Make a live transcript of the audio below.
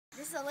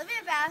This is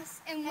Olivia Bass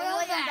and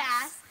William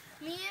Bass.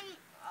 Me and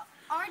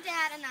our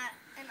dad and I.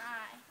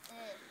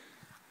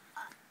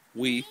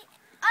 We. Us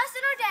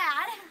and our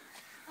dad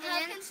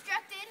have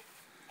constructed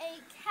a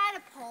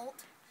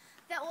catapult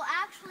that will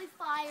actually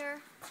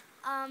fire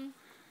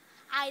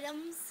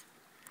items.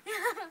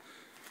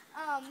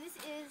 This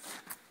is,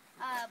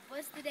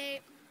 what's the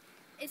date?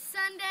 It's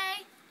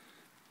Sunday,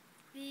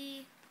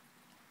 the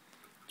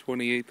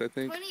 28th, I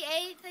think.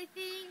 28th, I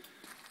think,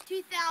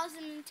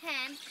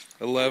 2010.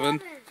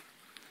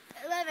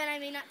 11, I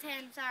mean, not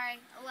 10, sorry,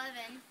 11.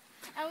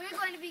 And we're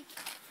going to be...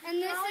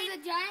 And this is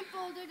a giant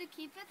boulder to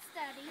keep it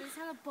steady. This is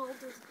not a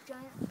boulder, it's a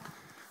giant rock.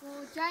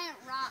 Well, giant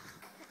rock.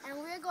 And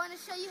we're going to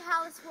show you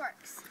how this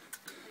works.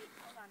 Wait,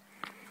 hold on.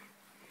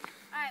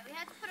 Alright, we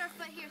have to put our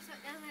foot here so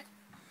it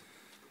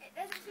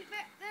doesn't shoot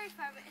very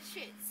far, but it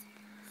shoots.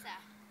 So.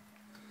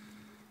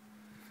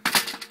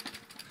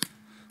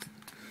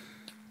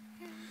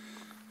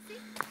 See?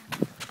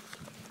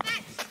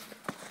 Next.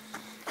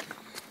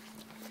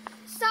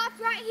 Stop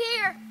right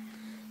here.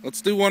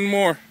 let's do one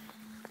more.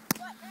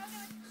 What?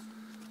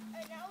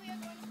 Now we are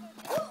going to put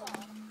this ball.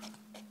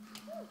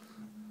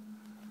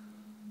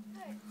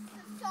 Alright, this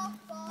is a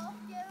softball.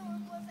 The other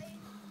one was a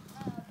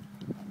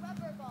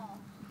rubber ball.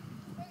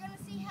 We're going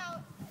to see how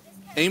this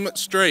kind Aim it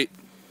straight.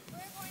 We're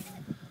going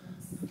to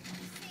see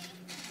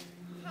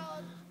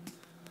how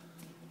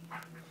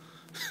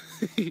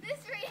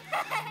this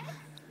reacts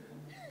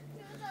to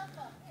the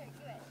softball. Here,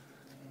 do it.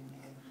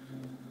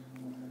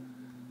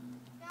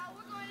 Now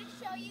we're going to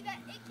show you that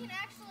it can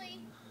actually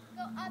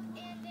go up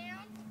and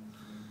down.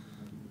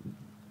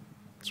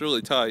 It's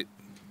really tight.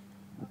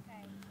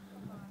 Okay,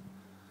 hold on.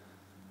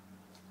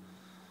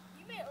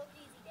 You made it look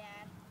easy,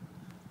 Dad.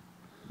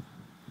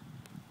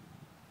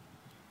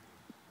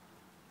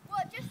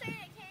 Well, just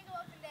saying it can't go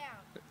up and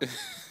down.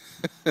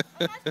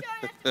 I'm not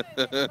showing us to move it,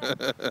 but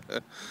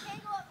it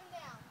can't go up and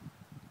down.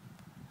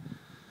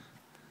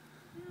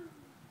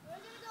 We're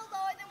going to go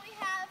lower than we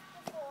have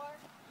before.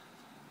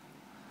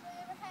 We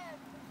never have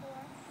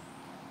before.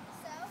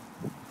 So,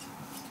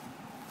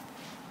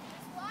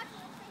 just watch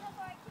and we'll see how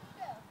far it can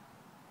go.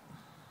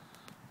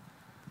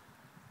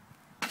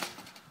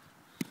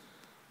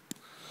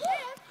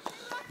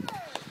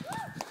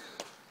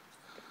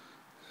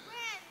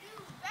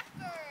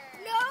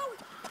 No!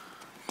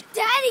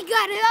 Daddy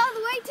got it all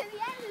the way to the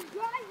end of the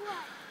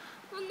driveway.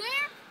 From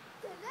there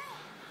to there.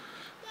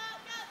 No,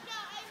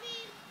 I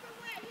mean from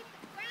where it hit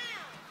the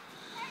ground.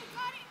 Daddy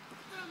got it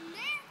from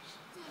there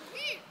to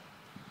here.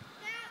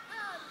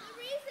 Now, the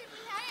reason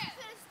we have to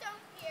put a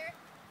stone here,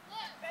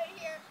 right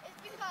here, is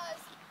because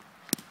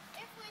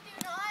if we do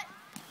not,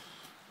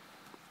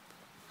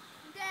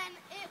 then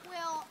it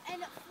will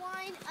end up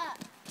flying up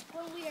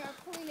when we are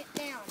pulling it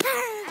down.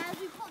 As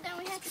we pull down,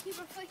 we have to keep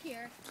our foot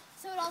here,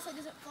 so it also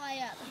doesn't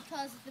fly up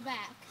because of the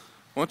back.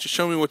 Why don't you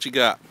show me what you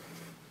got?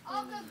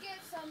 I'll go get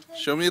something.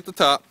 Show me at the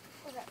top.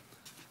 Okay.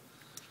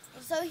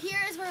 So here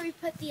is where we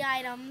put the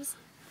items.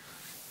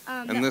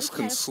 And this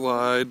can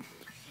slide. You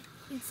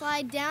can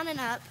slide down and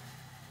up.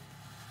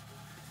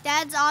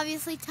 Dad's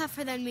obviously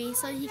tougher than me,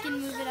 so he can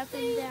move it up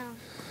and down.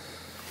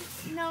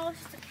 No,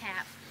 it's just a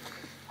cap.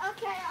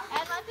 Okay.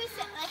 And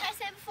like I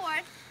said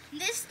before,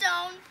 this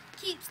stone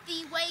keeps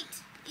the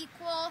weight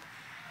equal,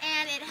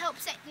 and it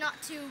helps it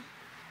not to,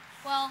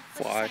 well,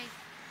 fly.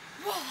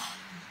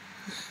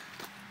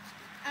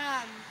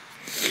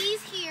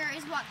 These here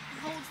is what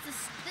holds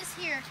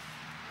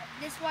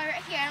this wire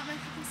right here. I don't know if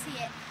you can see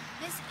it.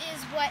 This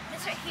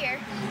right here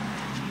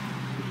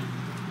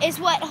is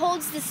what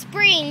holds the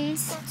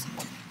springs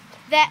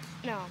that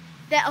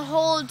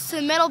holds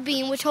the metal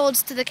beam, which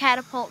holds to the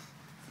catapult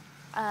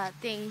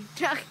thing.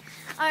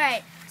 All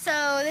right.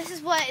 So this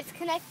is what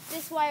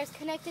this wire is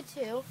connected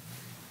to.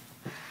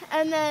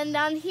 And then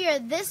down here,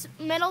 this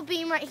metal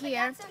beam right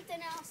here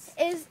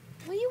is,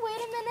 will you wait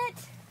a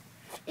minute?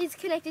 Is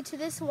connected to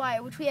this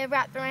wire, which we have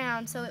wrapped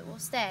around so it will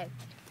stay.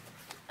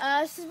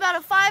 This is about a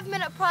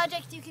 5-minute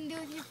project you can do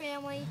with your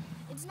family.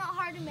 It's not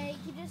hard to make.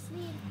 You just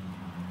need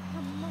a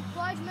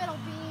large metal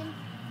beam,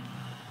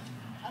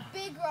 a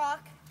big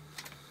rock,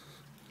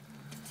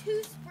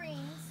 2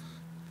 springs,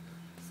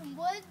 some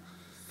wood,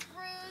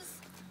 screws,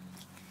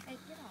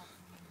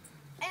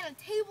 and a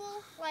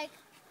table-like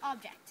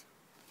object.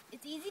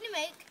 It's easy to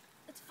make,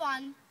 it's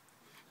fun,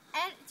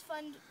 and it's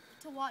fun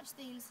to watch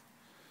things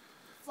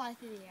fly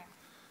through the air.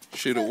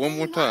 Shoot it one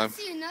more time.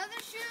 See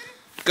another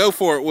shooter? Go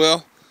for it,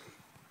 Will.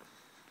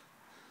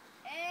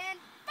 And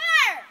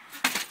fire!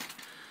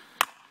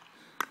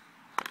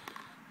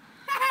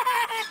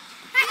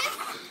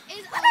 This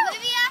is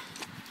Olivia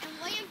and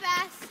William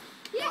Bass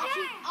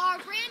watching our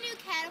brand new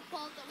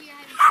catapult that we are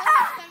having so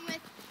much fun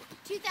with.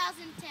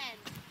 2010.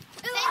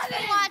 Thanks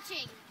for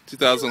watching.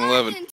 2011.